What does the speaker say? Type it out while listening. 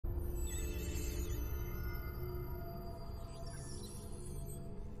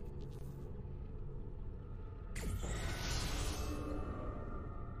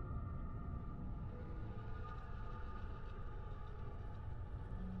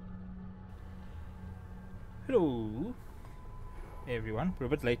Hello, everyone. We're a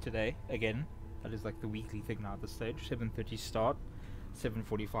bit late today. Again, that is like the weekly thing now at this stage. 7:30 start,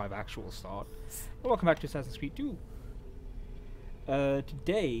 7:45 actual start. But welcome back to Assassin's Creed 2.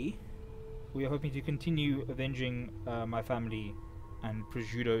 Today, we are hoping to continue avenging my family and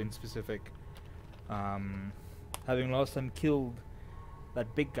Prosciutto in specific. Having last time killed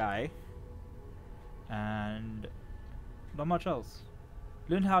that big guy, and not much else.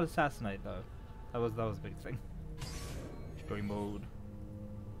 Learned how to assassinate though. That was a big thing. Story mode.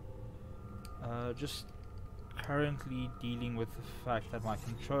 Just currently dealing with the fact that my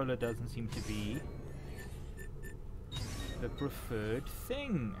controller doesn't seem to be the preferred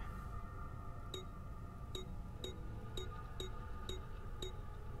thing.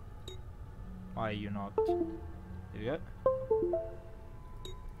 Why are you not? There we go.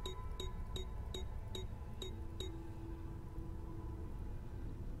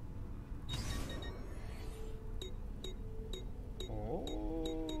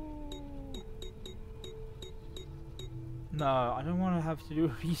 No, I don't want to have to do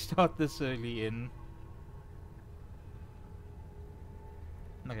a restart this early in.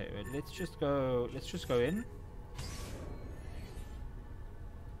 Okay, wait, let's just go in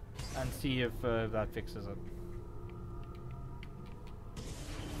and see if that fixes it.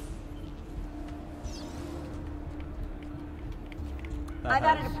 I've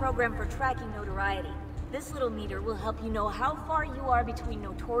added a program for tracking notoriety. This little meter will help you know how far you are between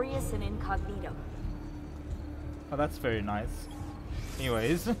notorious and incognito. Oh, that's very nice.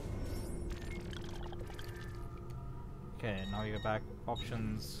 Anyways. Okay, now you go back.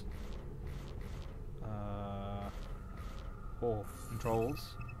 Options. Oh,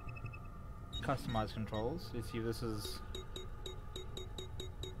 controls. Customize controls. Let's see if this is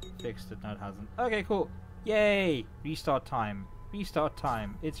fixed it. No, it hasn't. Okay, cool. Yay! Restart time. Restart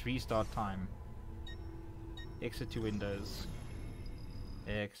time. It's restart time. Exit to Windows.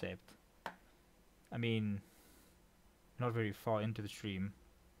 Accept. I mean, not very far into the stream,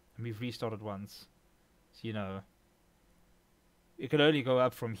 and we've restarted once, so you know it can only go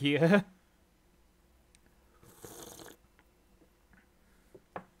up from here.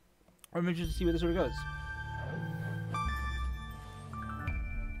 I'm interested to see where this sort of goes.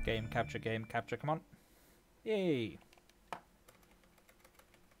 Game capture, come on. Yay.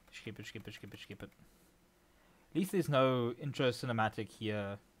 Skip it. At least there's no intro cinematic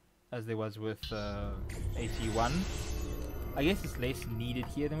here as there was with AC1. I guess it's less needed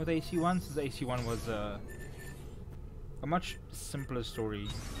here than with AC1, since AC1 was a much simpler story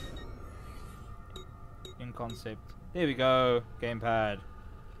in concept. There we go, gamepad.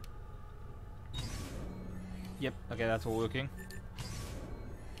 Yep, okay, that's all working.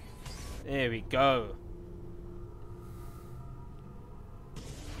 There we go.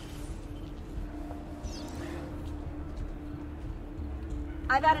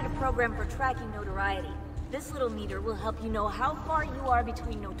 I've added a program for tracking notoriety. This little meter will help you know how far you are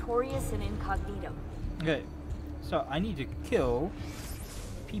between notorious and incognito. Okay, so I need to kill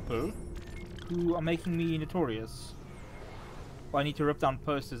people who are making me notorious. Or I need to rip down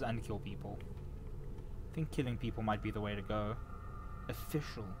posters and kill people. I think killing people might be the way to go.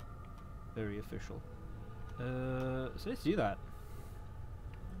 Official. Very official. So let's do that.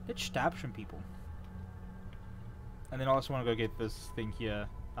 Let's stab some people. And then I also want to go get this thing here.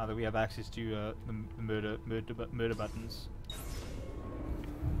 Now that we have access to the murder buttons.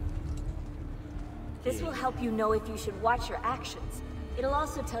 This will help you know if you should watch your actions. It'll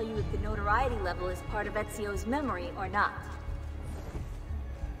also tell you if the notoriety level is part of Ezio's memory or not.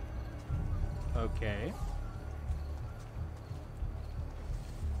 Okay.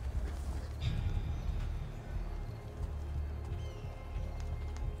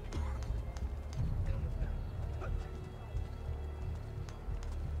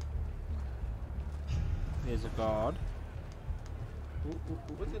 There's a guard.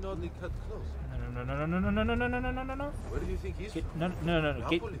 What an oddly cut close. No. Where do you think he's from? No.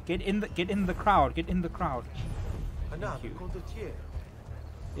 Get in the crowd. Get in the crowd. Thank you. Condottiere.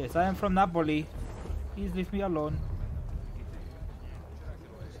 Yes, I am from Napoli. Please leave me alone.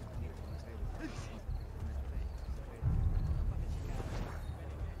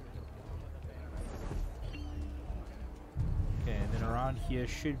 Okay, then around here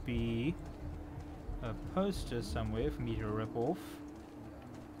should be a poster somewhere for me to rip off.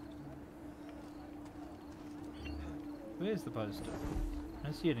 Where's the poster? I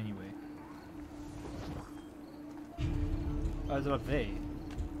don't see it anywhere. Oh, is it up there?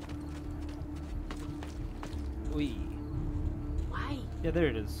 Wee. Why? Yeah, there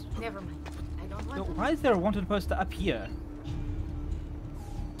it is. Never mind. I don't want No, to... why is there a wanted poster up here?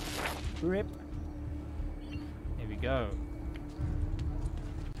 Rip. go.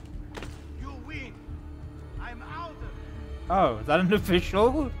 You win. I'm out. Oh, is that an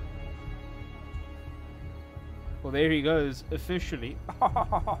official? Well, there he goes, officially.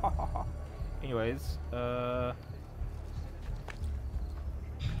 Anyways,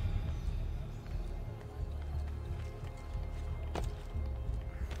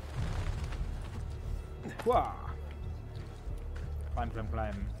 Wah! Climb, climb,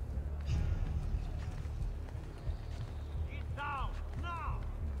 climb. Get down now.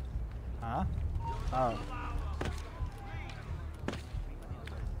 Huh? Oh.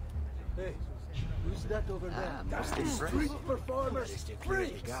 Hey, who's that over there? That's the Street performers,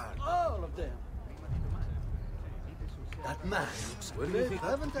 freaks, all of them. That man looks What do you think?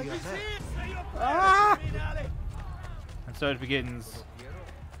 Haven't I seen? Ah! And so it begins.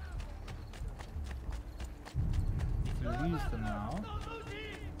 Need to lose them now.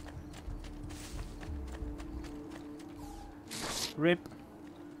 Rip.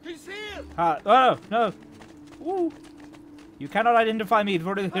 He's here. Ah, oh no! Woo! You cannot identify me,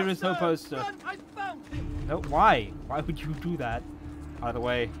 for there is no poster. Run, I found him. No, why? Why would you do that? Out of the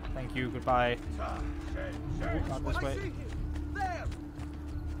way. Thank you, goodbye. Not this I way. see him. There.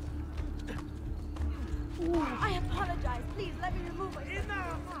 I apologize. Please let me remove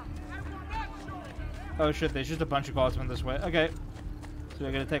myself. Oh shit, there's just a bunch of guardsmen this way. Okay. So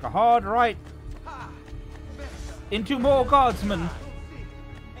we're gonna take a hard right into more guardsmen.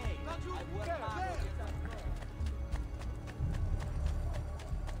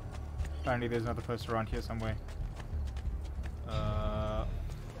 Apparently there's another poster around here somewhere.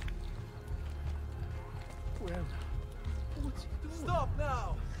 Stop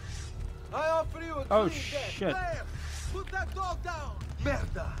now. I offer you a Oh, clean death. shit. There. Put that dog down.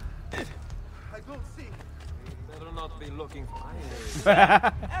 Merda. I don't see. better not be looking for.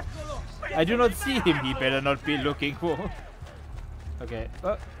 I do not see him. He better not be looking for. Okay.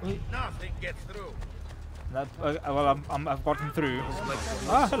 Wait. Nothing gets through. That, well, I've gotten through.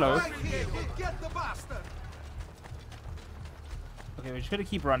 Ah, hello. Right here. We'll get the bastard. Okay, we're just gonna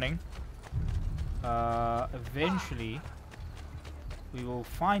keep running. Eventually, we will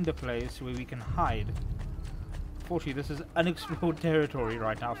find a place where we can hide. Fortunately, this is unexplored territory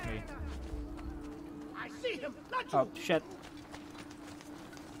right now for me. I see him. Not you. Oh, shit.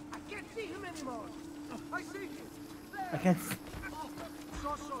 I can't see him anymore. I see him. I can't.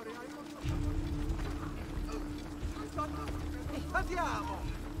 So sorry. Andiamo.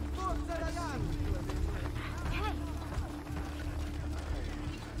 Forza ragazzi.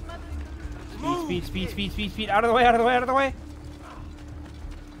 Speed, speed, speed, speed, speed. Out of the way, out of the way, out of the way.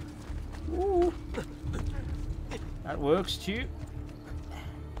 Ooh. That works too.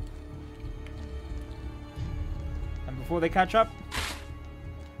 And before they catch up,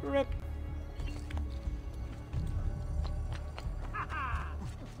 rip.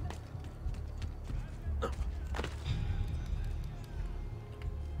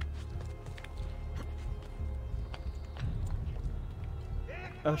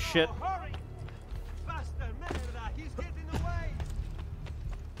 Oh shit. Hurry. Faster, merda. He's getting away.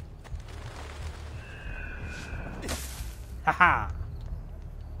 Haha!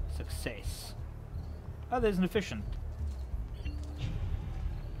 Success. Oh, there's an efficient.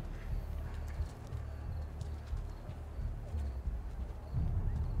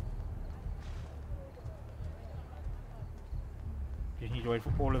 Just need to wait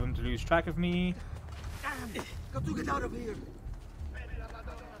for all of them to lose track of me. Got to get out of here.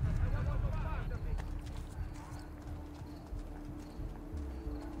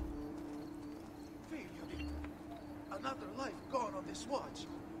 Another life gone on this watch.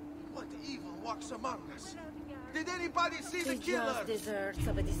 What evil walks among us? Did anybody see the The killer? just deserts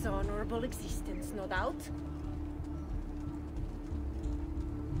of a dishonorable existence, no doubt.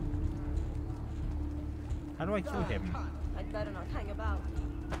 How do I kill him? I'd better not hang about.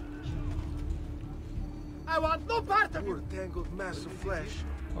 I want no part of you. Tangled mass of flesh.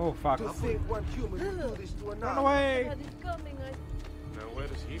 Oh fuck. To think one human would do this to another. Run away! Blood is coming, Now where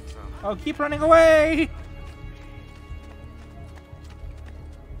does he from? Oh, keep running away!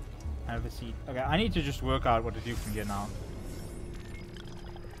 I have a seat. Okay, I need to just work out what to do from here now.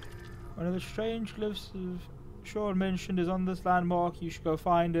 One of the strange glyphs of Sean mentioned is on this landmark. You should go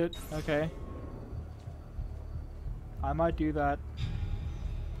find it. Okay. I might do that.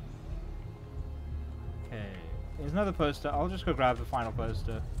 Okay. There's another poster. I'll just go grab the final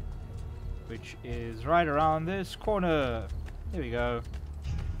poster. Which is right around this corner. There we go.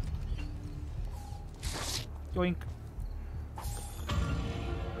 Yoink.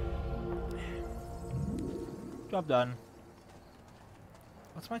 Job done.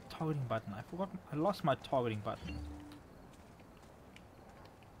 What's my targeting button? I forgot. I lost my targeting button.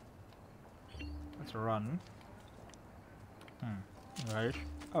 Let's run. Right.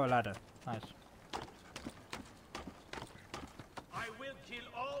 Oh, a ladder. Nice. I will kill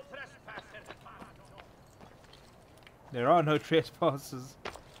all trespassers. There are no trespassers.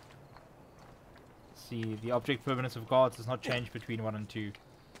 See, the object permanence of guards does not change between 1 and 2.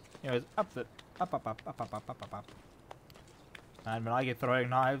 Anyways, up. And when I get throwing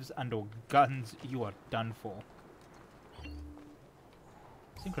knives and or guns, you are done for.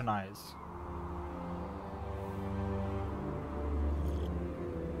 Synchronize.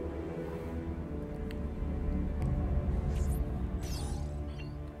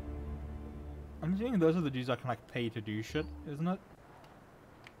 I'm assuming those are the dudes I can like pay to do shit, isn't it?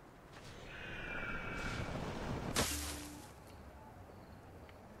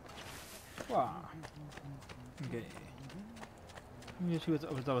 Wow. Okay. Let me see what's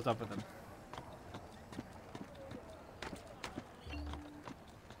up with them.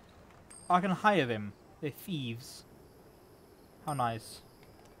 I can hire them. They're thieves. How nice.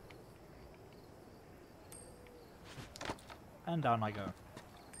 And down I go.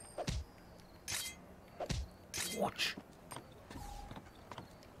 Watch.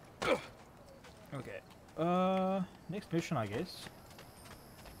 Okay. Next mission, I guess.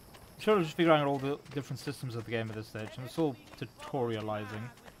 I'm sure I'm just figuring out all the different systems of the game at this stage. I'm still tutorializing.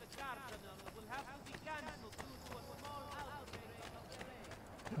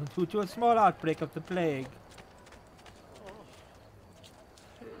 Due to a small outbreak of the plague.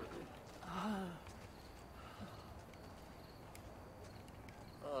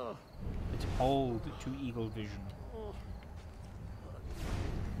 It's old to eagle vision.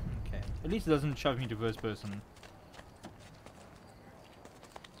 Okay. At least it doesn't shove me to first person.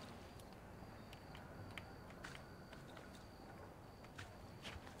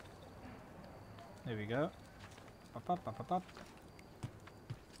 There we go. Up.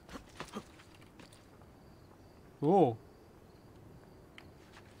 Oh.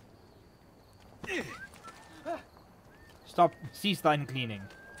 Stop. Cease thine cleaning.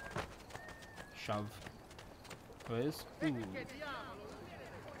 Shove. Where's? Ooh.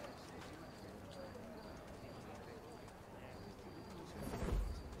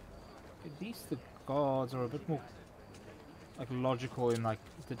 At least the guards are a bit more like logical in like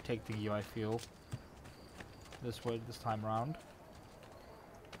detecting you, I feel. This way, this time round.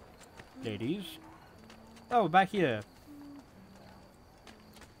 Ladies. Oh, back here.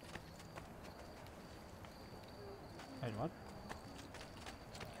 Wait, what?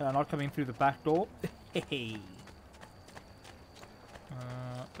 Not coming through the back door. Hey.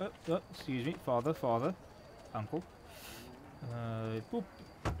 Excuse me, father, uncle. Boop.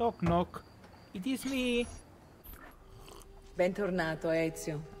 Knock, knock. It is me. Bentornato,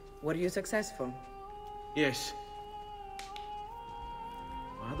 Ezio. Were you successful? Yes.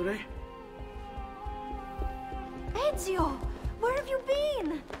 Madre? Ezio! Where have you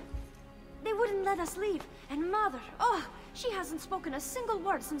been? They wouldn't let us leave. And Mother, oh, she hasn't spoken a single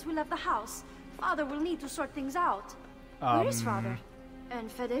word since we left the house. Father will need to sort things out. Where is Father? And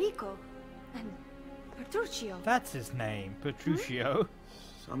Federico? And Petruchio? That's his name, Petruchio.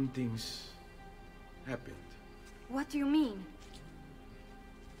 Something's happened. What do you mean?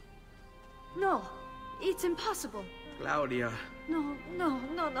 No, it's impossible. Claudia. No.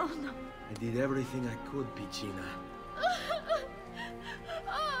 I did everything I could, Piccina.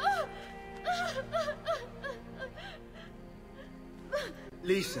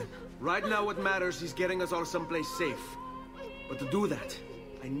 Listen, right now what matters is getting us all someplace safe. But to do that,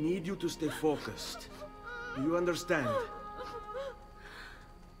 I need you to stay focused. Do you understand?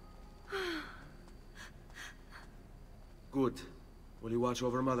 Good. Will you watch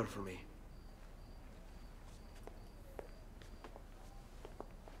over Mother for me?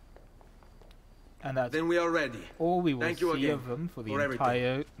 And that's then we are ready. all we will Thank you see again of them for the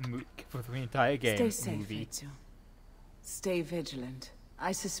for entire game. Stay safe, movie. Ezio. Stay vigilant.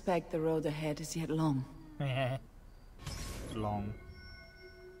 I suspect the road ahead is yet long. Long.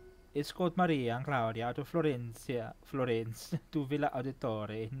 Escort Maria and Claudia to Florence to Villa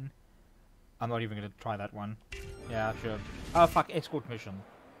Auditore in... I'm not even gonna try that one. Yeah, sure. Oh fuck, escort mission.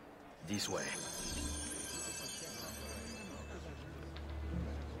 This way.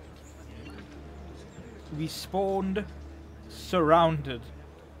 We spawned surrounded.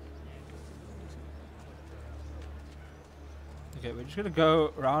 Okay, we're just gonna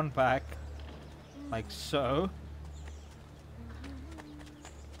go round back like so.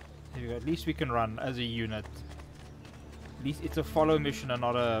 There we go. At least we can run as a unit. At least it's a follow mission and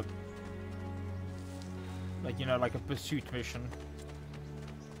not a, like, you know, like a pursuit mission.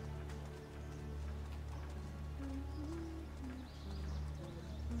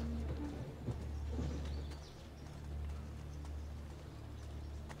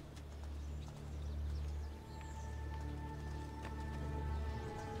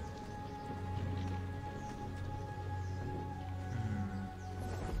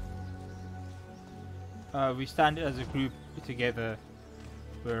 We stand as a group together.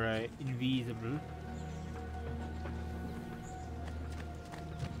 We're invisible.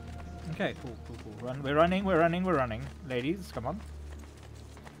 Okay, cool. We're running. Ladies, come on.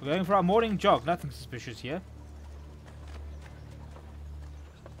 We're going for our morning jog. Nothing suspicious here.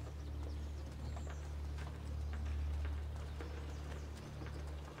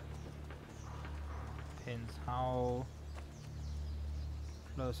 Depends how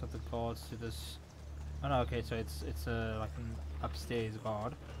close are the guards to this. Oh no, okay, so it's like an upstairs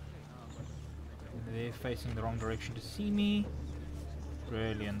guard. They're facing the wrong direction to see me.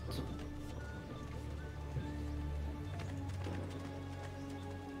 Brilliant.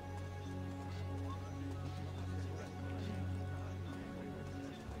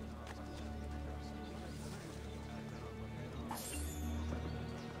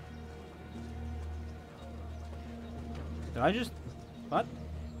 Did I just... what?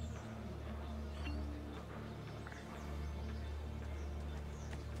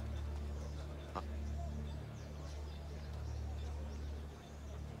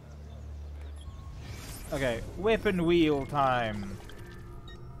 Okay, weapon wheel time.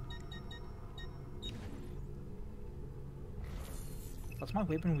 What's my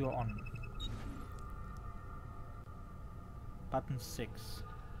weapon wheel on? Button 6.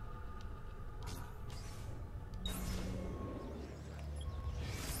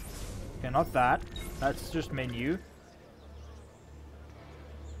 Okay, not that. That's just menu.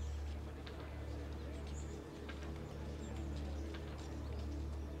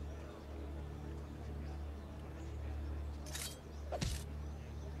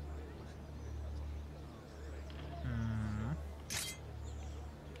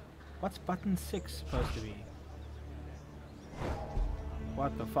 What's button 6 supposed to be?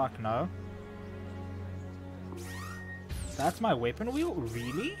 What the fuck, no? That's my weapon wheel?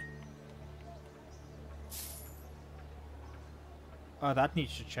 Really? Oh, that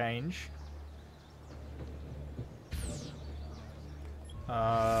needs to change.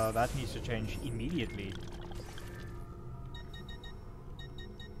 That needs to change immediately.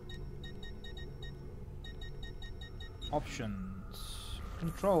 Options.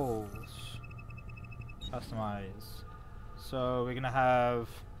 Controls. Customize. So we're gonna have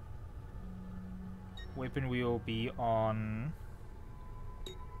weapon wheel be on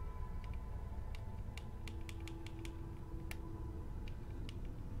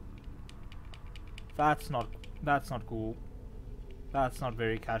that's not cool. That's not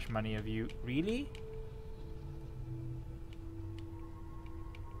very cash money of you. Really?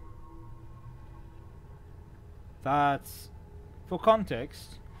 That's, for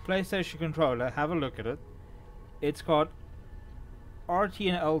context, PlayStation controller, have a look at it. It's got RT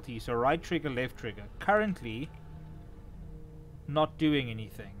and LT, so right trigger, left trigger. Currently, not doing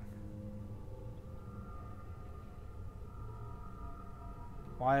anything.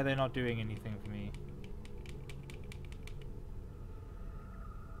 Why are they not doing anything for me?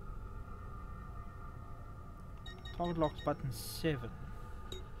 Target locks button 7.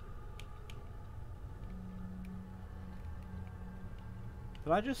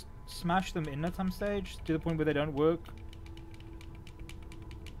 Did I just smash them in at some stage to the point where they don't work?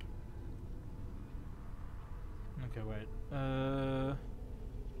 Okay, wait.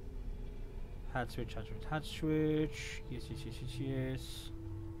 Hat switch. Yes.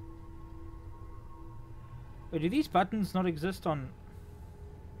 Wait, do these buttons not exist on...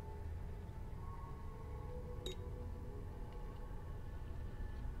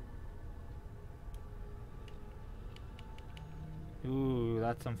 Ooh,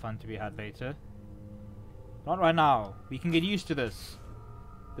 that's some fun to be had later. Not right now. We can get used to this.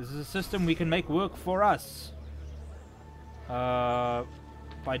 This is a system we can make work for us. By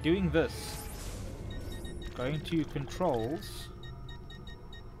doing this. Going to controls.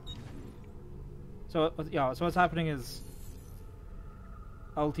 So, yeah, so what's happening is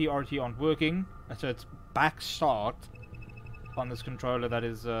LT, RT aren't working. So it's back start on this controller that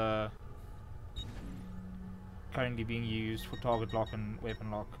is currently being used for target lock and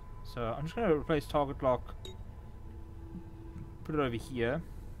weapon lock. So I'm just going to replace target lock, put it over here,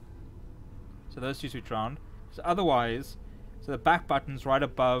 so those two switch around. So otherwise, so the back button's right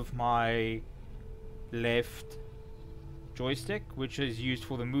above my left joystick, which is used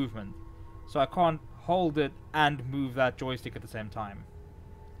for the movement. So I can't hold it and move that joystick at the same time.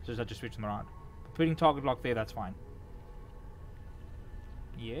 So I just switch them around. Putting target lock there, that's fine.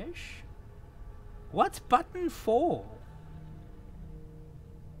 Yes. What's button 4?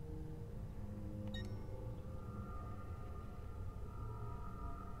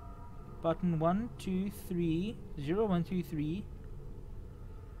 Button 1, 2, 3, 0, 1, 2, 3.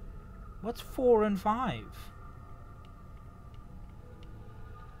 What's 4 and 5?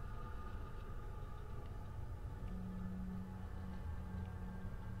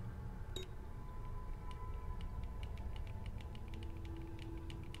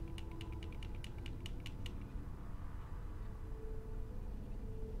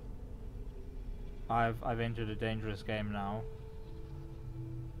 I've entered a dangerous game now.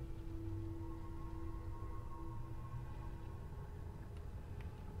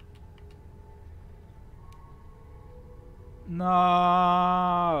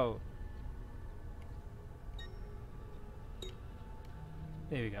 No.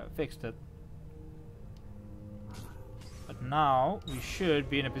 There we go, fixed it. But now we should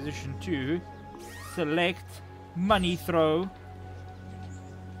be in a position to select money throw.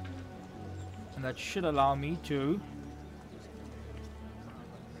 And that should allow me to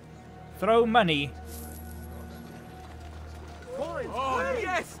throw money. Coins! Oh,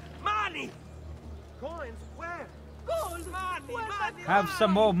 yes! Money! Coins! Where? Gold! Money! Money! Have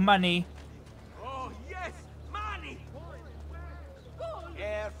some more money. Oh, yes! Money! Gold!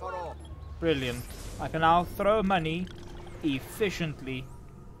 Air for all. Brilliant. I can now throw money efficiently.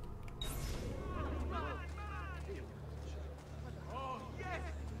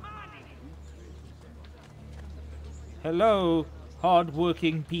 Hello,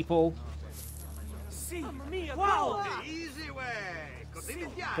 hard-working people. See! Wow! The easy way!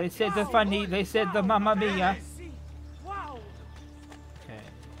 They said the funny, they said the mamma mia. Wow! Okay.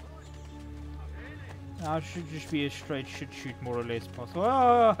 Now it should just be a straight shoot more or less possible.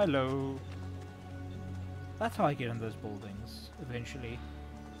 Oh, hello. That's how I get in those buildings, eventually.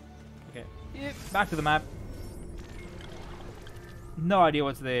 Okay, yep, back to the map. No idea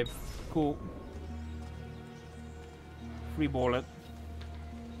what's there. Cool. Free ball it.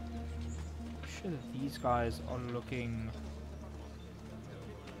 Sure that these guys are looking.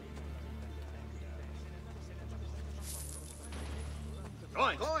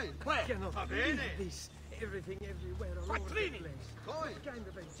 Coins! Coins! Where? Cannot Va believe bene! this. Everything everywhere all over the Quattrini! place. Coins! What kind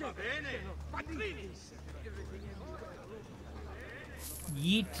of a Va joke. bene! Cannot believe Quattrini! this. Everything everywhere all over the place.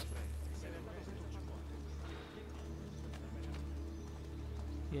 Yeet.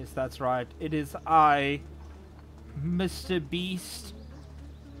 Yes, that's right. It is I, Mr. Beast,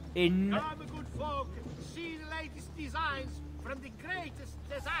 in... Come, good folk, see the latest designs from the greatest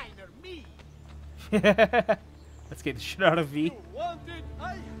designer, me. Let's get the shit out of V. You want it?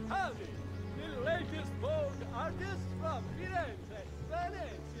 I have it. The latest Vogue artists from Firenze,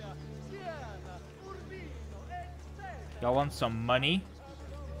 Venezia, Siena, Urbino, etc. Y'all want some money?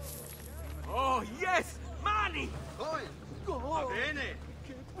 Oh, yes! Money! Coins! Va bene!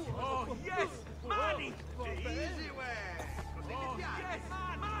 Oh, yes! Money! The easy way! Oh, yes!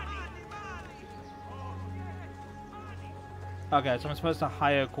 Money! Money! Oh, yes! Money! Okay, so I'm supposed to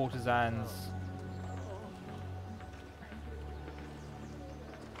hire courtesans.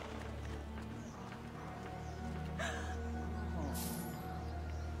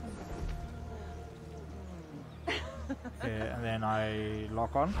 Okay, and then I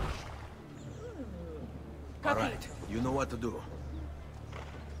lock on. All right, you know what to do.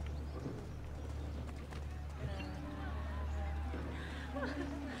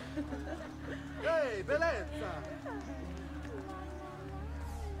 Hey, bellezza!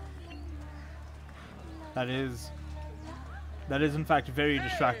 That is in fact very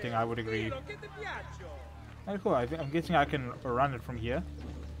distracting, I would agree. Che ti piaccio? Oh, cool, I'm guessing I can run it from here.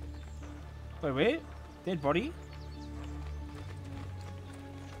 Wait, dead body?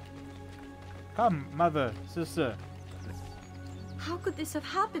 Come, mother, sister. How could this have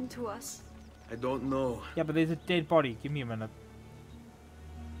happened to us? I don't know. Yeah, but there's a dead body. Give me a minute.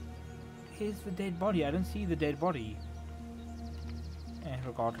 Here's the dead body. I don't see the dead body.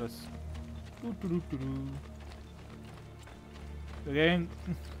 Regardless. Doo-doo-doo-doo-doo. We're going.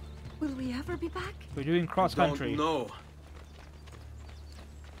 Will we ever be back? We're doing cross country. Don't know.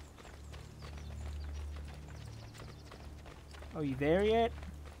 Are you there yet?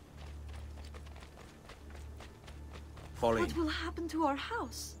 Falling. What will happen to our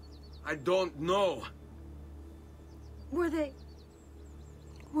house? I don't know. Were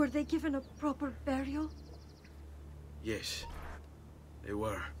they given a proper burial? Yes, they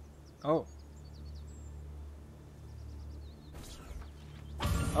were. Oh.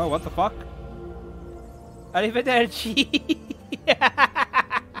 Oh, what the fuck? Arrivederci!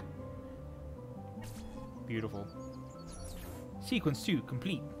 Beautiful. Sequence 2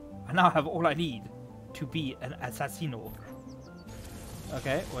 complete. I now have all I need to be an assassino.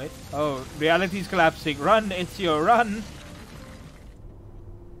 Okay, wait. Oh, reality's collapsing. Run, Ezio, run!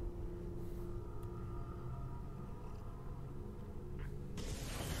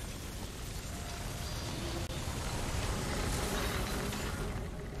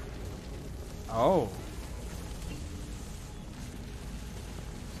 Oh.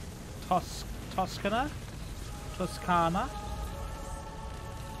 Toscana? Toscana?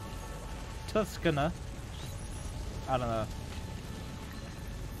 Toscana? I don't know.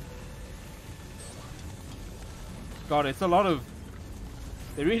 God, it's a lot of...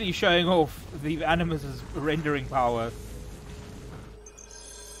 They're really showing off the Animus's rendering power.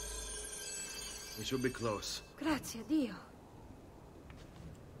 We should be close. Grazie, Dio.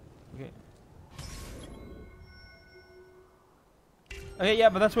 Okay. Okay, yeah,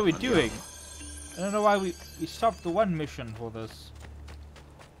 but that's what we're doing. I don't know why we stopped the one mission for this.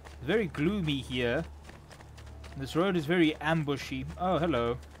 It's very gloomy here. This road is very ambushy. Oh,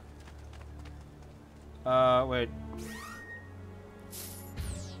 hello. Wait.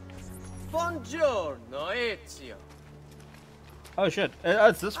 Buongiorno, Ezio. Oh shit,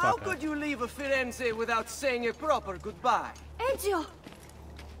 it's this How fucker. could you leave a Firenze without saying a proper goodbye? Ezio!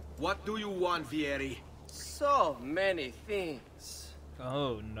 What do you want, Vieri? So many things.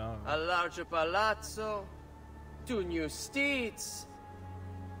 Oh no. A larger palazzo, 2 new steeds,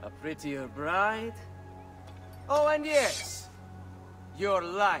 a prettier bride. Oh, and yes, your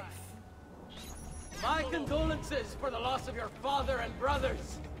life. My condolences for the loss of your father and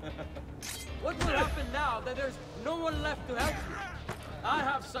brothers. What will happen now that there's no one left to help you? I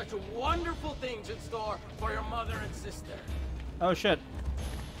have such wonderful things in store for your mother and sister. Oh shit.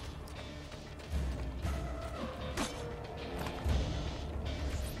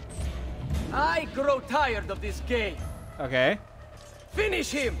 I grow tired of this game. Okay.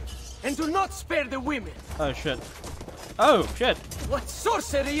 Finish him, and do not spare the women. Oh shit. Oh shit. What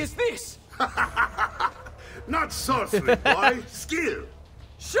sorcery is this? Not sorcery, boy. Skill.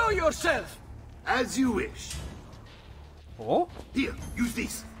 Show yourself. As you wish. Oh? Here, use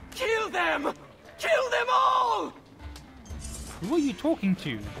this. Kill them! Kill them all! Who are you talking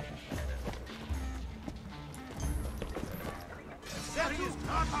to?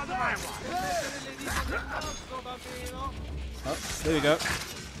 Oh, there we go.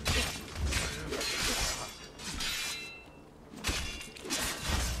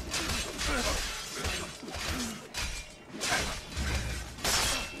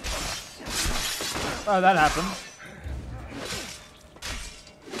 Oh, that happened.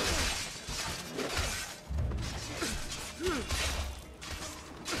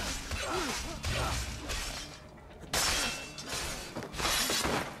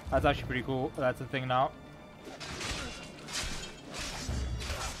 That's actually pretty cool. That's a thing now.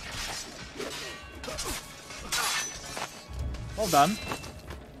 Well done.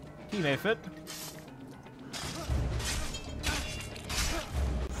 Team effort.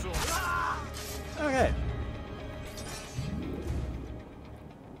 Okay.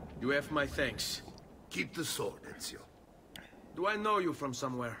 You have my thanks. Keep the sword, Ezio. Do I know you from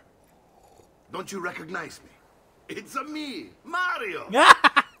somewhere? Don't you recognize me? It's a me, Mario.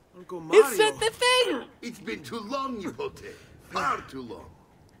 Uncle Mario. He said the thing! It's been too long, Nipote. Far too long.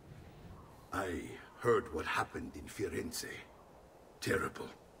 I heard what happened in Firenze. Terrible.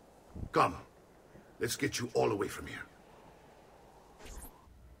 Come, let's get you all away from here.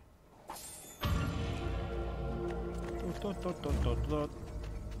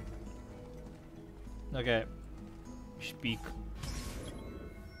 Okay. Speak.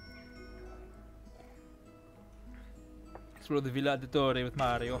 Explore the Villa Auditore with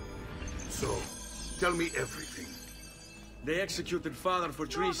Mario. So, tell me everything. They executed father for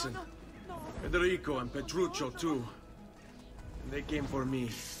treason. Federico and Petruccio too. And they came for me.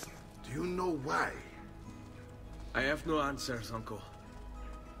 Do you know why? I have no answers, Uncle.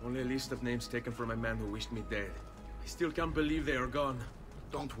 Only a list of names taken from a man who wished me dead. I still can't believe they are gone.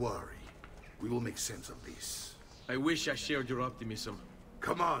 Don't worry. We will make sense of this. I wish I shared your optimism.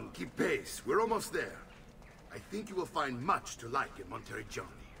 Come on, keep pace. We're almost there. I think you will find much to like in Monteriggioni.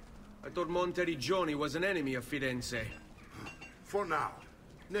 I thought Monteriggioni was an enemy of Firenze. For now.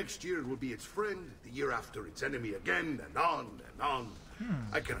 Next year it will be its friend, the year after its enemy again, and on and on.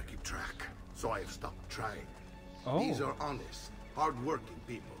 I cannot keep track, so I have stopped trying. Oh. These are honest, hard-working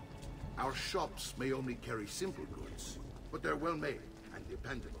people. Our shops may only carry simple goods, but they're well-made and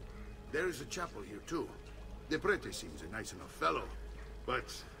dependable. There is a chapel here, too. The prete seems a nice enough fellow,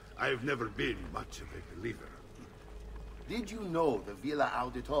 but I've never been much of a believer. Did you know the Villa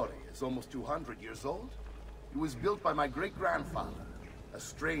Auditore is almost 200 years old? It was built by my great-grandfather, a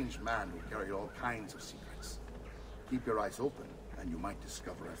strange man who carried all kinds of secrets. Keep your eyes open, and you might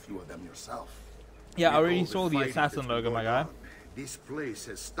discover a few of them yourself. Yeah, I With already all saw the fighting assassin that's been logo, my going guy. on, this place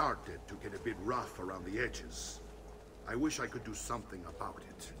has started to get a bit rough around the edges. I wish I could do something about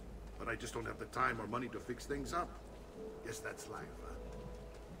it, but I just don't have the time or money to fix things up. Guess that's life, huh?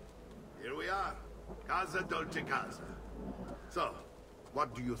 Here we are. Casa Dolce Casa. So,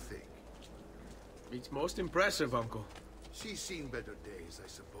 what do you think? It's most impressive, Uncle. She's seen better days, I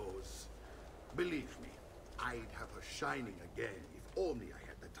suppose. Believe me, I'd have her shining again if only I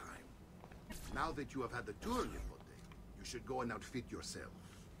had the time. Now that you have had the tour, Nipote, you should go and outfit yourself.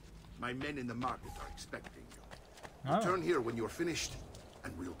 My men in the market are expecting you. Return here when you're finished,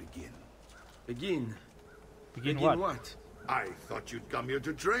 and we'll begin. Begin? Begin what? I thought you'd come here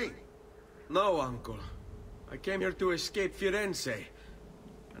to train. No, Uncle. I came here to escape Firenze.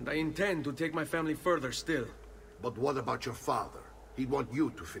 And I intend to take my family further still. But what about your father? He'd want you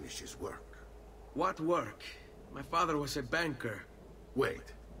to finish his work. What work? My father was a banker.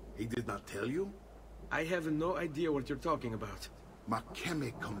 Wait, he did not tell you? I have no idea what you're talking about. Ma che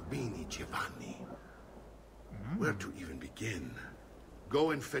me combini, Giovanni? Where to even begin?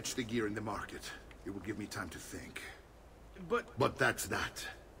 Go and fetch the gear in the market. It will give me time to think. But that's that.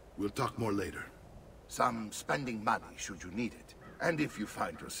 We'll talk more later. Some spending money should you need it. And if you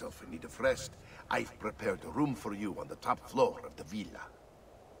find yourself in need of rest, I've prepared a room for you on the top floor of the villa.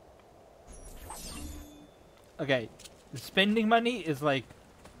 Okay, the spending money is like,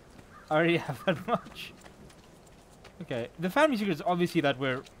 I already have that much. Okay, the family secret is obviously that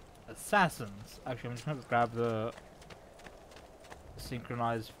we're assassins. Actually, I'm just gonna grab the sync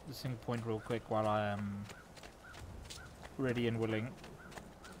point real quick while I am ready and willing.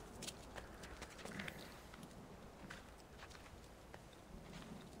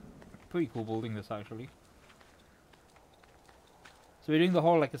 Pretty cool building this actually. So we're doing the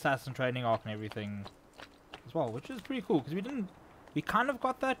whole like assassin training arc and everything as well, which is pretty cool because we kind of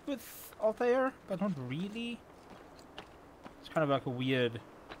got that with Altair, but not really. It's kind of like a weird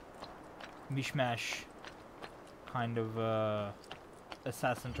mishmash kind of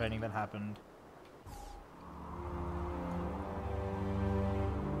assassin training that happened.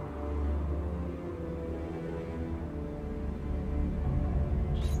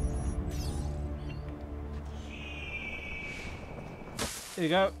 There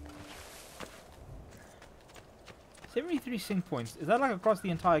you go. 73 sync points. Is that like across the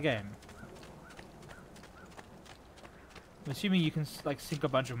entire game? I'm assuming you can like sink a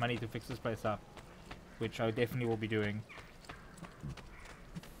bunch of money to fix this place up, which I definitely will be doing.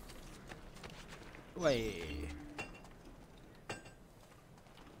 Wait.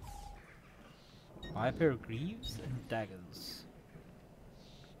 Buy a pair of greaves and daggers.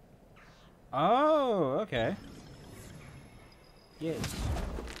 Oh, okay. Yes.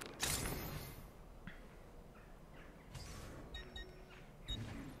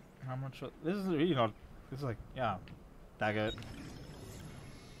 How much? This is really not. This is like, yeah, dagger.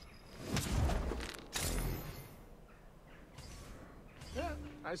 Yeah,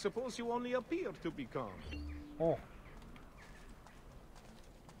 I suppose you only appear to be calm. Oh.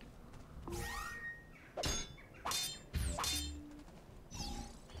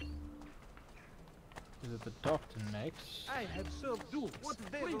 Is it the doctor next? I have subdued what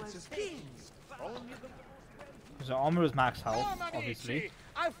princes kings. Only the So armor is max health, obviously.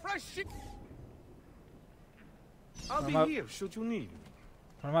 I'll be here should you need.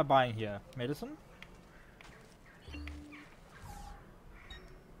 What am I buying here? Medicine?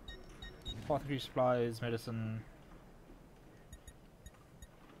 Apothecary supplies, medicine.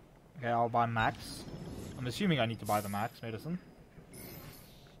 Okay, I'll buy max. I'm assuming I need to buy the max medicine.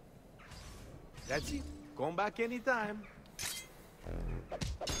 That's it. Come back anytime.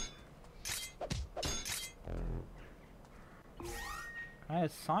 Can I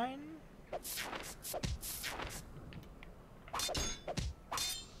assign?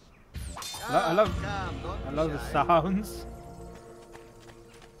 I love the sounds.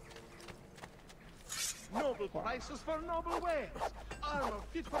 Noble prices for noble wares. Armor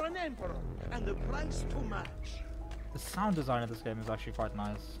fit for an emperor, and the price to match. The sound design of this game is actually quite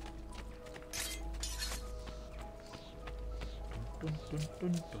nice. What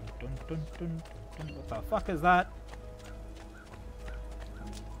the fuck is that?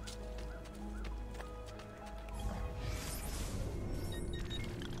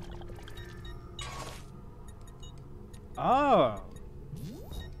 Oh.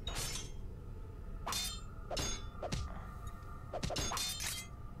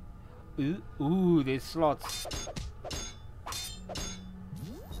 Ooh, there's slots.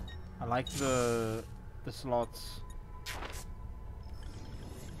 I like the slots.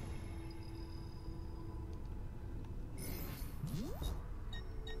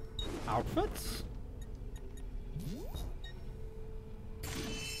 Outfits?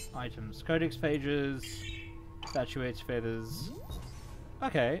 Items. Codex pages. Statuettes, feathers.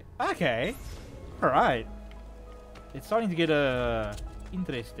 Okay, okay. Alright. It's starting to get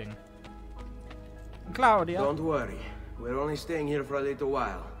interesting. Claudia. Don't worry. We're only staying here for a little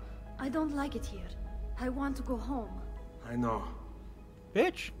while. I don't like it here. I want to go home. I know.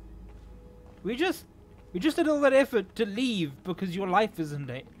 Bitch. We just did all that effort to leave because your life is in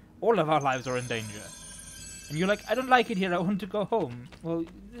danger. All of our lives are in danger. And you're like, I don't like it here, I want to go home. Well,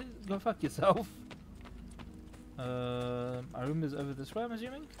 go fuck yourself. Our room is over this way, I'm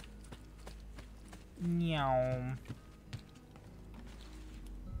assuming? Meow.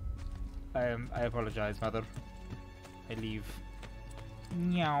 I apologize, mother. I leave.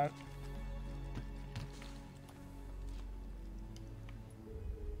 Meow.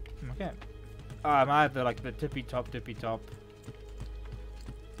 Okay. I'm at the like the tippy top.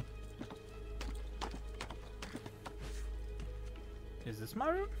 Is this my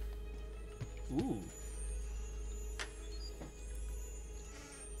room? Ooh.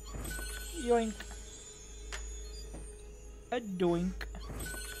 Yoink. A doink.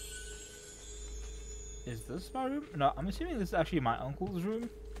 Is this my room? No, I'm assuming this is actually my uncle's room.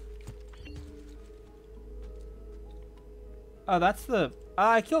 Oh, that's the...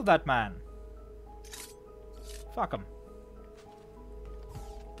 I killed that man. Fuck him.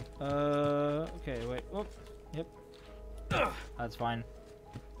 Okay, wait. Oh, yep. That's fine.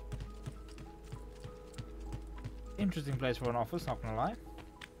 Interesting place for an office, not gonna lie.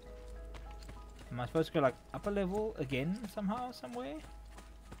 Am I supposed to go like upper level again somehow, some way?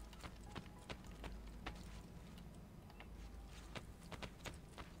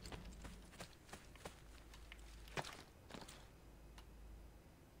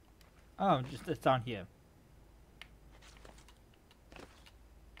 Oh, just it's down here.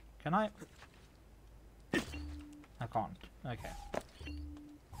 Can I? I can't. Okay.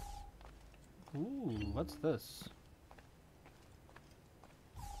 Ooh, what's this?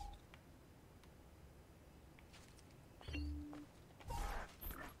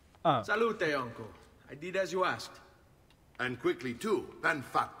 Oh. Salute, uncle. I did as you asked. And quickly too, ben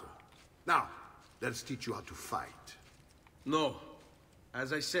fatto. Now, let's teach you how to fight. No.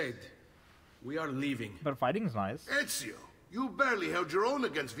 As I said, we are leaving. But fighting's nice. Ezio, you barely held your own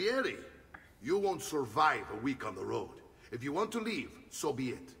against Vieri. You won't survive a week on the road. If you want to leave, so be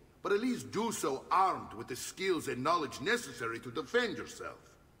it. But at least do so armed with the skills and knowledge necessary to defend yourself.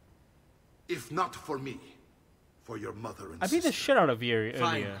 If not for me, for your mother and I beat the shit out of Vieri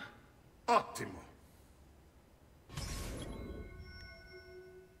Fine. earlier. Ottimo.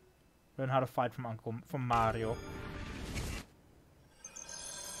 Learn how to fight from Mario.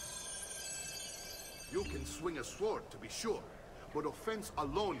 You can swing a sword, to be sure, but offense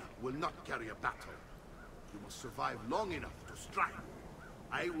alone will not carry a battle. You must survive long enough to strike.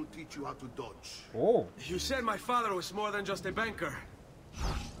 I will teach you how to dodge. Oh. You said my father was more than just a banker.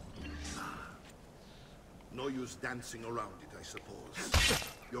 No use dancing around it, I suppose.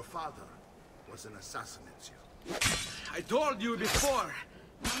 Your father was an assassin, Ezio. I told you before.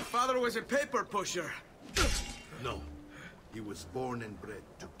 My father was a paper pusher. No. He was born and bred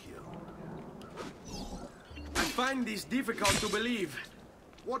to kill. I find this difficult to believe.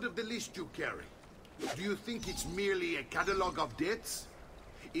 What of the list you carry? Do you think it's merely a catalog of debts?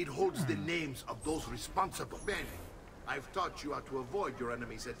 It holds the names of those responsible. Bene, I've taught you how to avoid your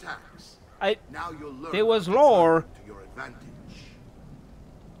enemy's attacks. Now you'll learn there was lore to your advantage.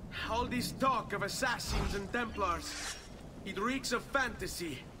 All this talk of assassins and Templars, it reeks of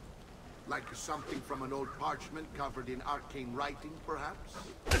fantasy. Like something from an old parchment covered in arcane writing, perhaps?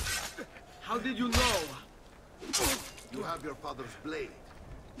 How did you know? You have your father's blade.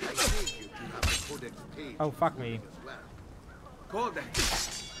 I think you to have the codex page. Oh, fuck me. Well.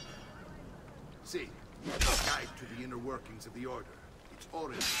 Codex? See, guide to the inner workings of the Order. Its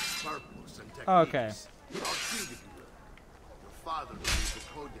origin, purpose, and techniques. Okay. I'll see if you will. Your father believed the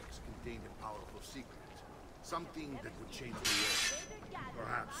codex contained a powerful secret. Something that would change the world.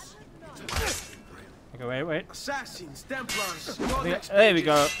 Perhaps it's a last thing for him. Okay, wait. Assassins, Templars, There we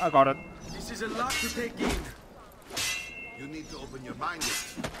go. I got it. This is a lot to take in. You need to open your mind.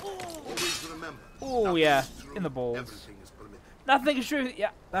 Always remember. Oh yeah, in the balls. Everything is permitted. Nothing is true.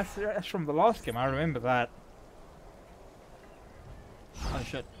 Yeah, that's from the last game. I remember that. Oh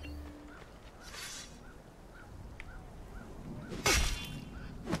shit.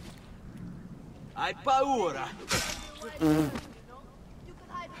 Hai paura?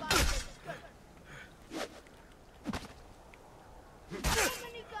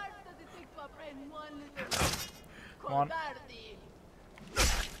 Come on.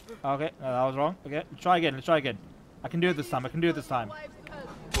 Okay, no, that was wrong. Okay, let's try again. I can do it this time.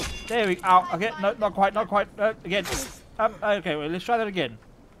 There we go. Ow. Okay, no, not quite. Again. Okay, wait, let's try that again.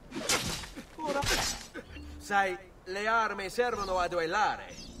 Sai, le armi servono a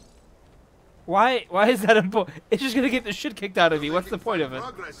duellare. Why is that important? It's just gonna get the shit kicked out of me. What's the point of it?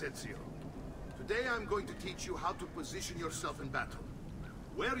 Progress, Ezio. Today I'm going to teach you how to position yourself in battle.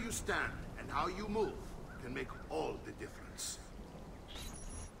 Where you stand and how you move can make all the difference.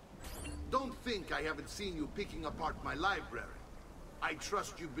 Don't think I haven't seen you picking apart my library. I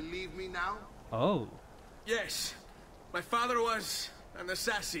trust you believe me now? Oh. Yes. My father was an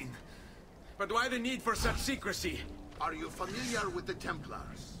assassin. But why the need for such secrecy? Are you familiar with the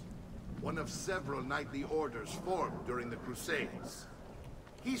Templars? One of several knightly orders formed during the Crusades.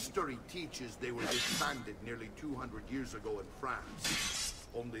 History teaches they were disbanded nearly 200 years ago in France.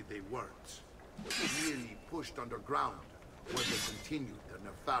 Only they weren't. Merely pushed underground, where they continued their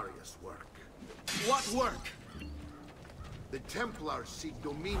nefarious work. What work? The Templars seek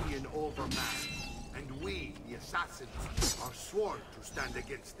dominion over man, and we, the assassins, are sworn to stand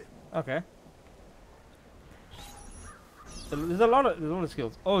against them. Okay. So there's a lot of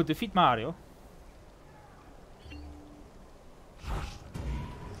skills. Oh, defeat Mario.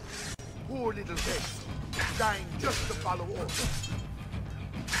 Poor little beast, dying just to follow orders.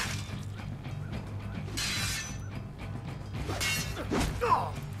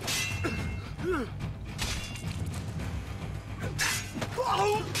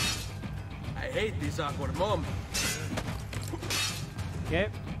 I hate this awkward moment. Okay.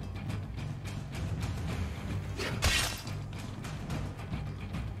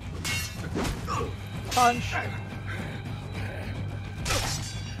 Punch.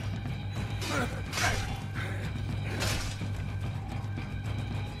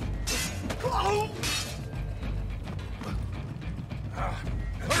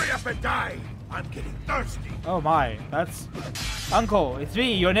 Hurry up and die! I'm getting thirsty. Oh my, that's... Uncle, it's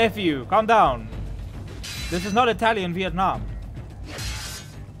me, your nephew. Calm down. This is not Italian Vietnam.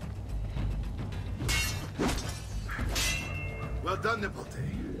 Well done, Nipote.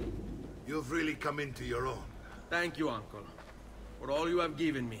 You've really come into your own. Thank you, Uncle, for all you have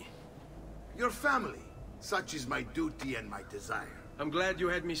given me. Your family. Such is my duty and my desire. I'm glad you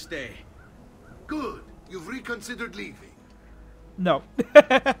had me stay. Good. You've reconsidered leaving. No.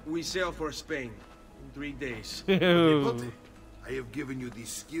 We sail for Spain in 3 days. Nipote, I have given you these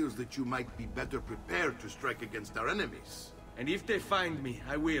skills that you might be better prepared to strike against our enemies. And if they find me,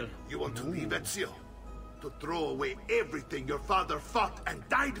 I will. You want to leave Ezio? To throw away everything your father fought and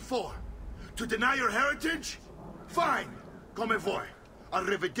died for? To deny your heritage? Fine. Come vuoi.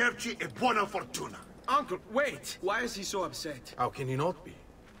 Arrivederci e buona fortuna. Uncle, wait! Why is he so upset? How can he not be?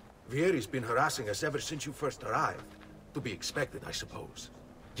 Vieri's been harassing us ever since you first arrived. To be expected, I suppose,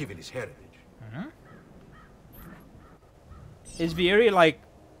 given his heritage. Mm-hmm. Is Vieri like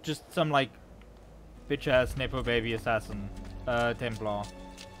just some like bitch-ass Nepo baby assassin, Templar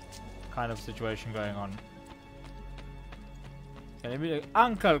kind of situation going on? Can I be like,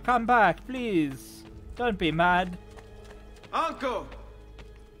 Uncle, come back, please. Don't be mad. Uncle!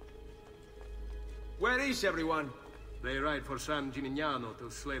 Where is everyone? They ride for San Gimignano to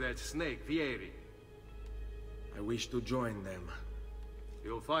slay that snake, Vieri. I wish to join them.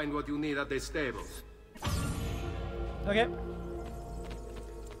 You'll find what you need at the stables. Okay.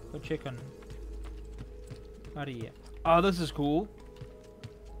 Good chicken. Maria. Oh, this is cool.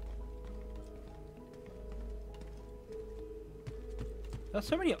 There's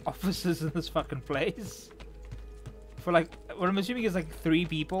so many officers in this fucking place. For like, what I'm assuming is like 3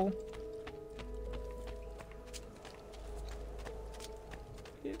 people.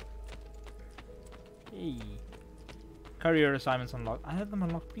 Hey. Career assignments unlocked. I had them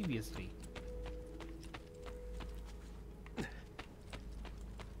unlocked previously.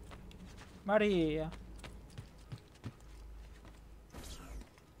 Maria.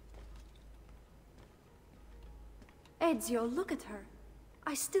 Ezio, look at her.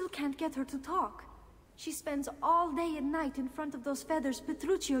 I still can't get her to talk. She spends all day and night in front of those feathers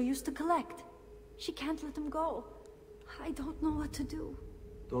Petruchio used to collect. She can't let them go. I don't know what to do.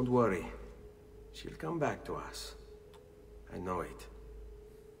 Don't worry. She'll come back to us. I know it.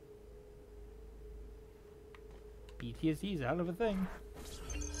 PTSD is a hell of a thing.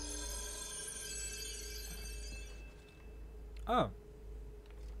 Oh.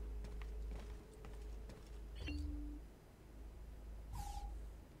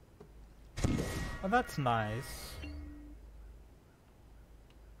 Oh, that's nice.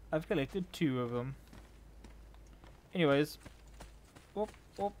 I've collected 2 of them. Anyways. Whoop,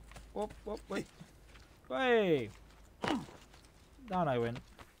 whoop, whoop, whoop, wait. Way! Down I went.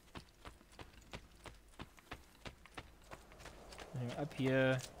 Anyway, up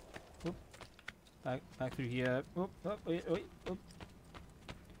here. Whoop. Back through here. Whoop, whoop, wait, wait, whoop.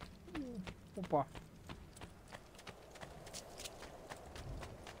 Whoopa.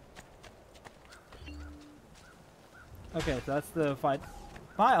 Okay, so that's the fight.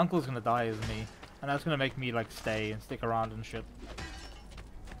 My uncle's gonna die, isn't he? And that's gonna make me like stay and stick around and shit.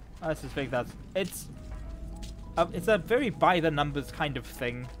 I suspect that's it's a very by the numbers kind of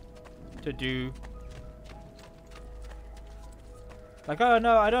thing to do. Like, oh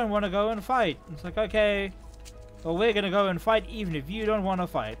no, I don't want to go and fight. It's like, okay, well, we're gonna go and fight even if you don't want to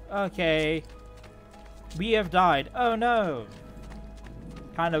fight. Okay, we have died. Oh no.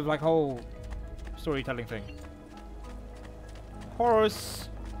 Kind of like whole storytelling thing. Horse.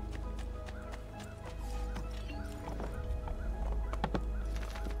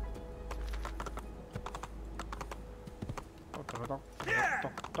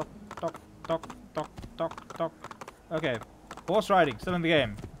 Okay, horse riding, still in the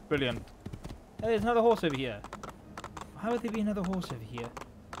game. Brilliant. Hey, there's another horse over here. Why would there be another horse over here?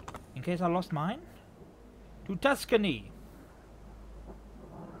 In case I lost mine? To Tuscany.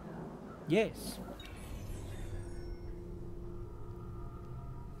 Yes.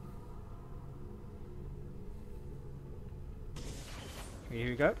 Here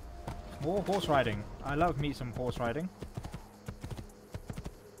we go. More horse riding. I love me some horse riding.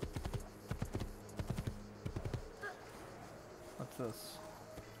 What's this?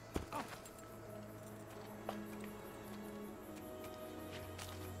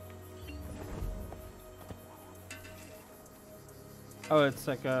 Oh, it's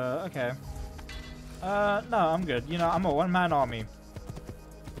like okay. No, I'm good. You know, I'm a one-man army.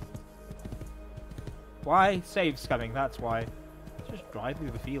 Why? Save's coming, that's why. Just drive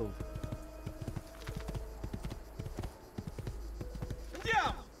through the field.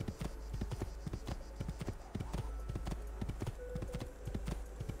 Yeah.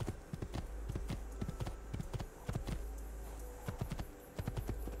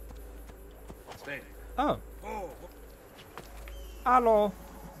 Stay. Oh. Hello.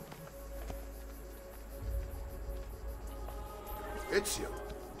 Ezio,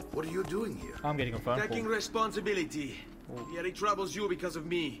 what are you doing here? I'm getting a phone call. Taking responsibility. Vieri troubles you because of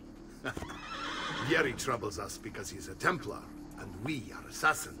me. Vieri troubles us because he's a Templar, and we are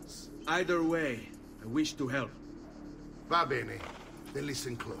assassins. Either way, I wish to help. Va bene. Then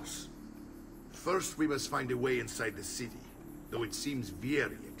listen close. First, we must find a way inside the city, though it seems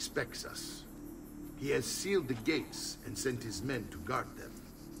Vieri expects us. He has sealed the gates and sent his men to guard them.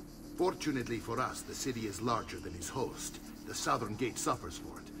 Fortunately for us, the city is larger than its host. The southern gate suffers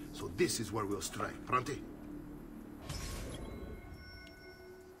for it, so this is where we'll strike. Pronti?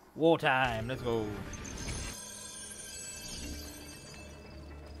 Wartime, let's go.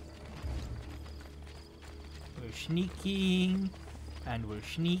 We're sneaking, and we're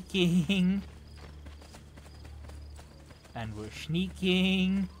sneaking, and we're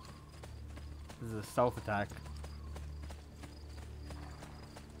sneaking. This is a stealth attack.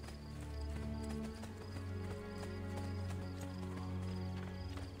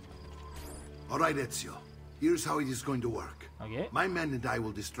 All right, Ezio. Here's how it is going to work. Okay. My men and I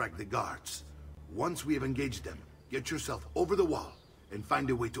will distract the guards. Once we have engaged them, get yourself over the wall and find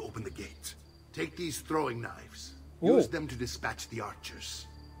a way to open the gate. Take these throwing knives. Ooh. Use them to dispatch the archers.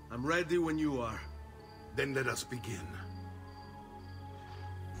 I'm ready when you are. Then let us begin.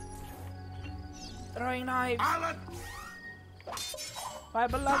 Throwing knives. Alan! My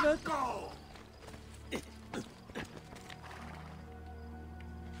beloved. Go!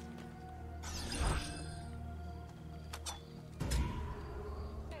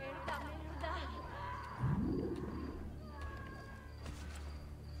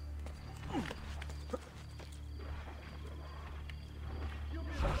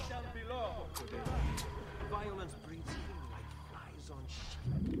 Violence breeds evil like flies on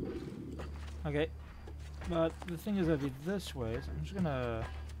sheep. Okay. But the thing is, it'll be this way, so I'm just gonna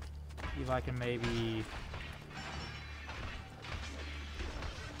see if I can maybe.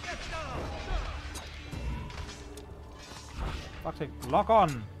 Fuck's sake, lock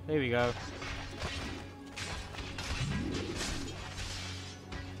on! There we go.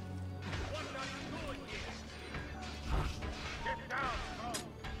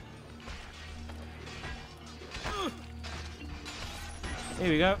 Here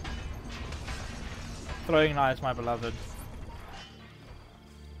we go. Throwing knives, my beloved.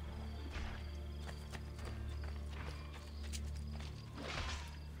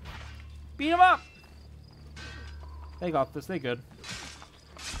 Beat him up! They got this, they good.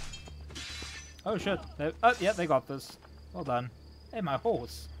 Oh shit. Oh, yeah, they got this. Well done. Hey, my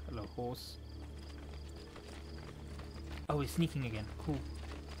horse. Hello, horse. Oh, he's sneaking again. Cool.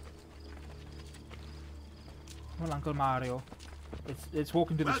 Well, Uncle Mario. It's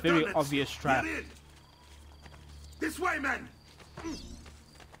walking to this very obvious trap. Get in. This way, men!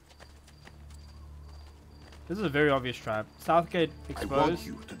 This is a very obvious trap. Southgate I want exposed.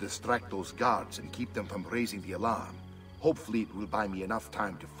 you to distract those guards and keep them from raising the alarm. Hopefully it will buy me enough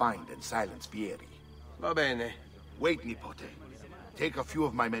time to find and silence Vieri. Va bene. Wait, Nipote. Take a few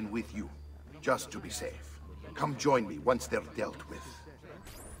of my men with you, just to be safe. Come join me once they're dealt with.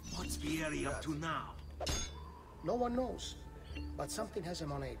 What's Vieri up to now? No one knows, but something has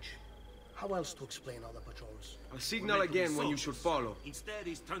him on edge. How else to explain all the patrols? I'll signal again when you should follow. Instead,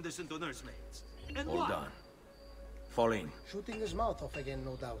 he's turned us into nursemaids. And Hold why? on. Fall in. Shooting his mouth off again,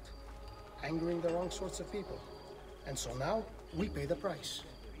 no doubt. Angering the wrong sorts of people. And so now, we pay the price.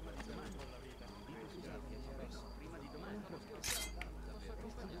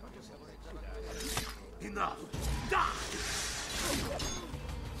 Enough! Die!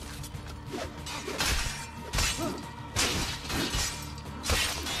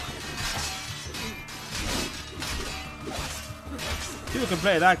 People can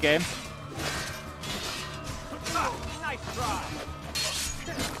play that game. Nice try!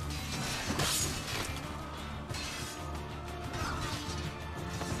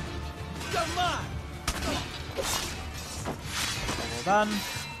 Come on! Well done.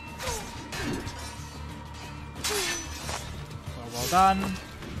 Well done.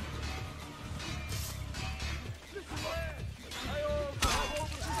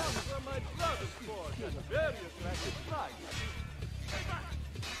 Very attractive price.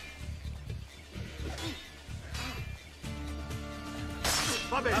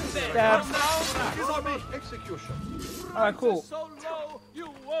 Stab. Execution. Alright, cool. So low, you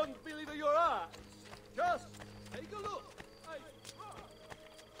won't believe your eyes. Just take a look.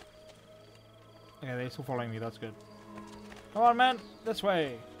 Okay, they're still following me, that's good. Come on, man, this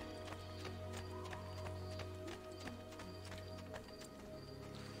way.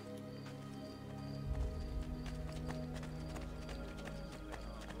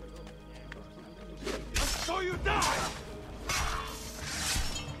 So you die!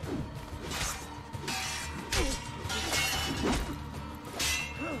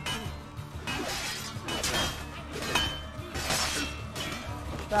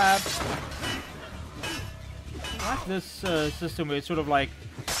 Stab. I like this system where it's sort of like,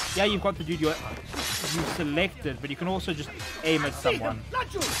 yeah, you've got the dude you selected, but you can also just aim at someone.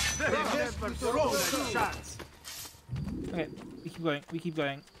 Okay, we keep going, we keep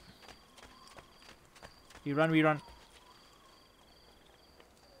going. We run, we run.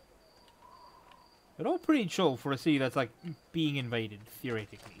 They're all pretty chill for a city that's like being invaded,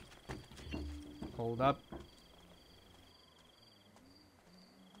 theoretically. Hold up.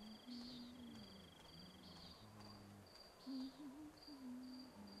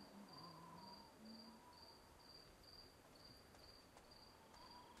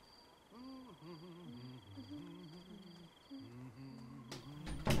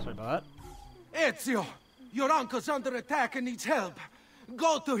 Sorry about that. Ezio! Your uncle's under attack and needs help.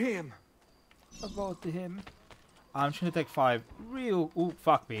 Go to him. I'll go to him. I'm just gonna take 5. Real. Ooh,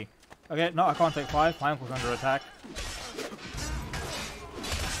 fuck me. Okay, no, I can't take 5. My uncle's under attack.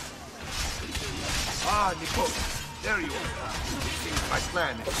 Ah, Nipote, there you are. It seems my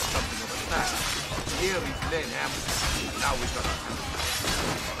plan is something of a snap. Here is Len Hamilton. Now we've got our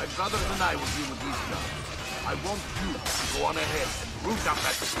hands. My brothers and I will deal with these guys. I want you to go on ahead and root up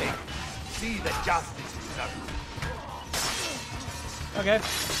that snake. See that justice is done. Okay,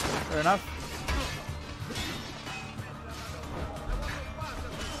 fair enough.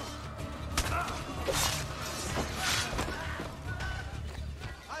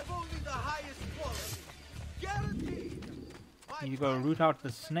 I've only the highest quality. Guaranteed. You go root out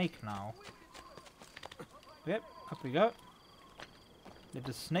the snake now. Yep, up we go. Let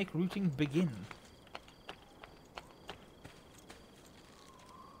the snake rooting begin.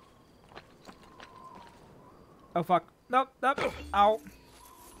 Oh fuck. Nope, nope. Ow.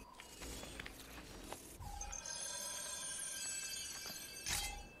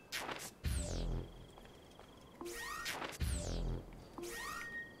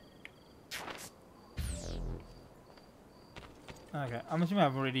 Okay, I'm assuming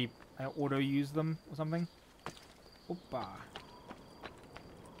I've already auto-used them or something. Opa.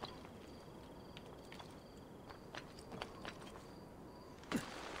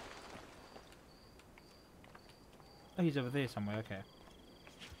 Oh, he's over there somewhere, okay.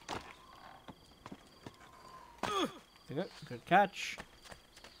 There you go, good catch.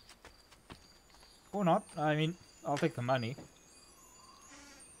 Or not, I mean, I'll take the money.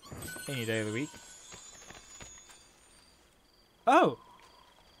 Any day of the week. Oh!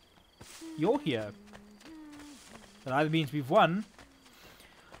 You're here. That either means we've won,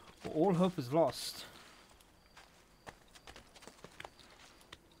 or all hope is lost.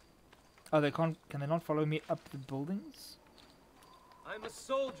 Oh, they can't. Can they not follow me up the buildings? I'm a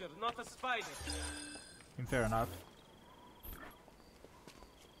soldier, not a spider. Fair enough.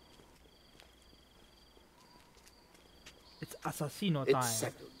 It's assassino time. It's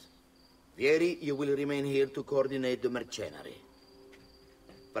settled. Vieri, you will remain here to coordinate the mercenary.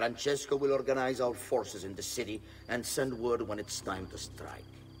 Francesco will organize our forces in the city and send word when it's time to strike.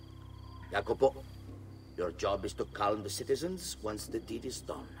 Jacopo, your job is to calm the citizens once the deed is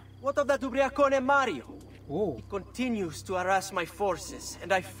done. What of that Ubriacone Mario? Oh. He continues to harass my forces,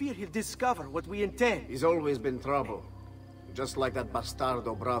 and I fear he'll discover what we intend. He's always been trouble. Just like that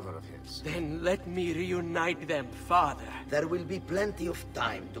bastardo brother of his. Then let me reunite them, father. There will be plenty of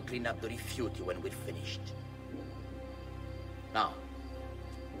time to clean up the rifiuti when we're finished. Now,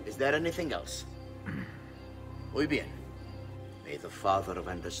 is there anything else? Muy bien. May the Father of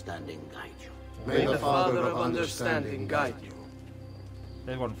Understanding guide you. May the Father of Understanding guide you.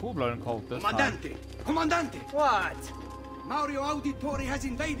 They've gone full-blown cult this time. Comandante! Comandante! What? Mario Auditore has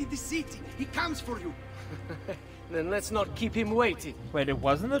invaded the city. He comes for you. Then let's not keep him waiting. Wait, it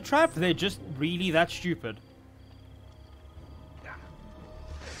wasn't a trap? They're just really that stupid.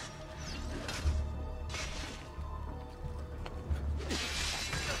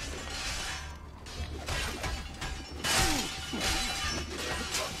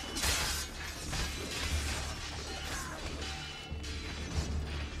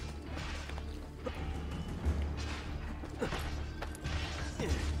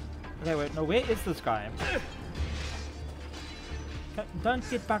 Okay, wait, no, where is this guy? Don't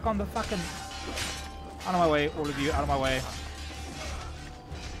get back on the fucking... Out of my way, all of you, out of my way.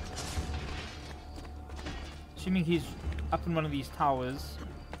 Assuming he's up in one of these towers.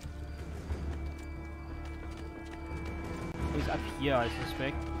 He's up here, I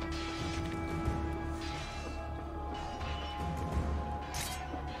suspect.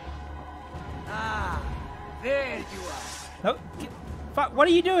 Ah, there you are. No, fuck, what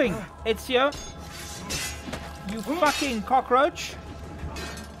are you doing, Ezio? You fucking cockroach!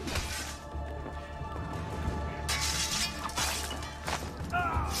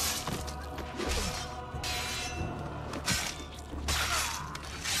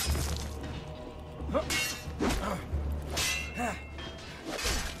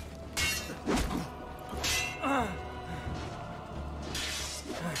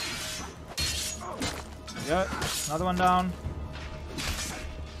 There we go. Another one down.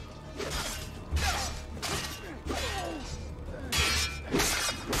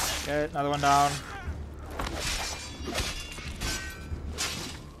 Okay, another one down.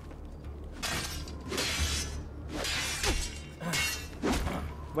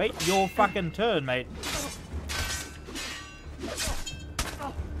 Wait your fucking turn, mate.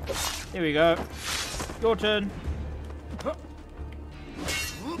 Here we go. Your turn.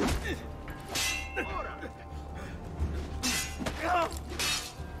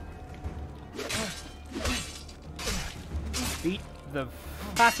 Beat the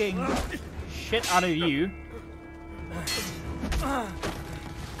fucking shit out of you.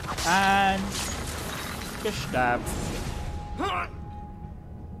 And just stab.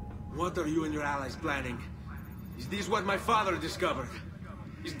 What are you and your allies planning? Is this what my father discovered?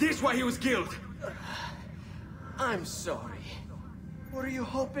 Is this why he was killed? I'm sorry. Were you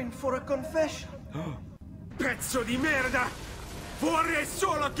hoping for a confession? Pezzo di merda! Vorrei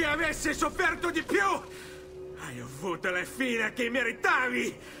solo che avesse sofferto di più! Hai avuto la fine che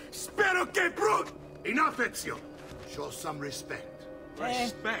meritavi! Spero che Enough, Ezio! Show some respect.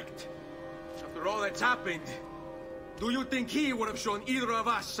 Respect? After all that's happened, do you think he would have shown either of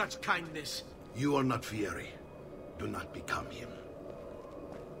us such kindness? You are not Fieri. Do not become him.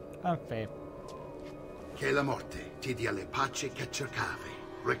 Okay. Che la morte ti dia le pace che cercavi.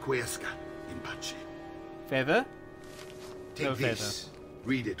 Requiesca in pace. Feather? Take No this. feather.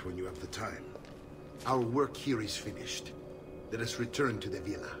 Read it when you have the time. Our work here is finished. Let us return to the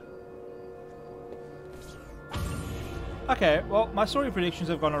villa. Okay, well, my story predictions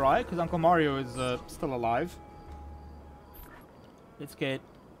have gone awry because Uncle Mario is still alive. Let's get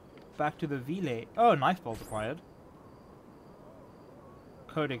back to the Ville. Oh, knife bolt acquired.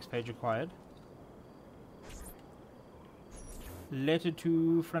 Codex page acquired. Letter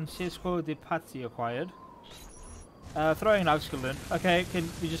to Francesco de Pazzi acquired. Throwing knife skill in. Okay, can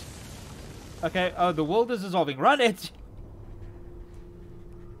we just... Okay, oh, the world is dissolving. Run it!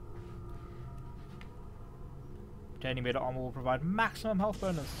 Obtaining better armor will provide maximum health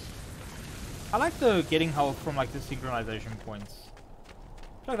bonus. I like the getting health from like the synchronization points.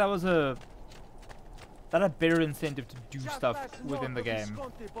 I feel like that was a... That had better incentive to do stuff within the game.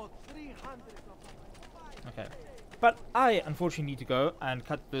 Okay. But I unfortunately need to go and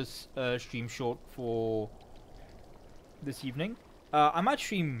cut this stream short for this evening. I might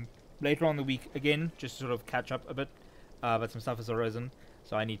stream later on in the week again, just to sort of catch up a bit. But some stuff has arisen,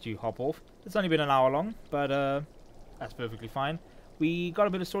 so I need to hop off. It's only been an hour long, but that's perfectly fine. We got a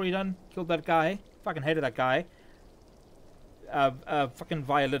bit of story done, killed that guy. Fucking hated that guy. Fucking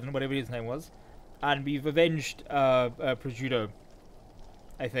Violin, whatever his name was. And we've avenged Prosciutto,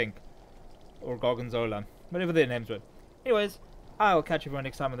 I think. Or Gorgonzola. Whatever their names were. Anyways, I'll catch everyone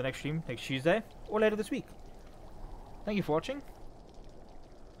next time on the next stream, next Tuesday, or later this week. Thank you for watching.